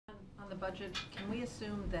the budget, can we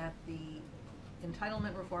assume that the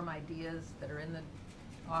entitlement reform ideas that are in the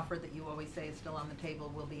offer that you always say is still on the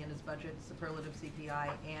table will be in his budget, superlative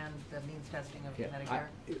CPI and the means testing of Medicare?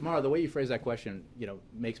 Mara, the way you phrase that question,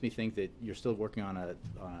 makes me think that you're still working on a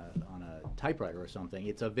typewriter or something.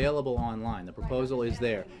 It's available online. The proposal is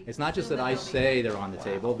there. It's not just that I say they're on the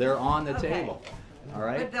table. They're on the table. All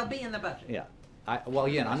right? But they'll be in the budget. Yeah. Well,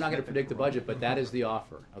 again, I'm not going to predict the budget, but that is the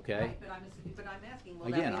offer. Okay. Right, but I'm asking. Will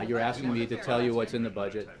that be in Again, the you're budget? asking me to tell you what's in the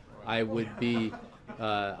budget. I would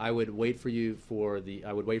wait for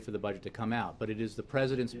the budget to come out, but it is the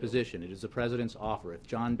President's position. It is the President's offer. If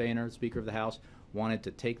John Boehner, Speaker of the House, wanted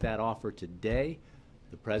to take that offer today,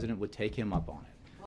 the President would take him up on it.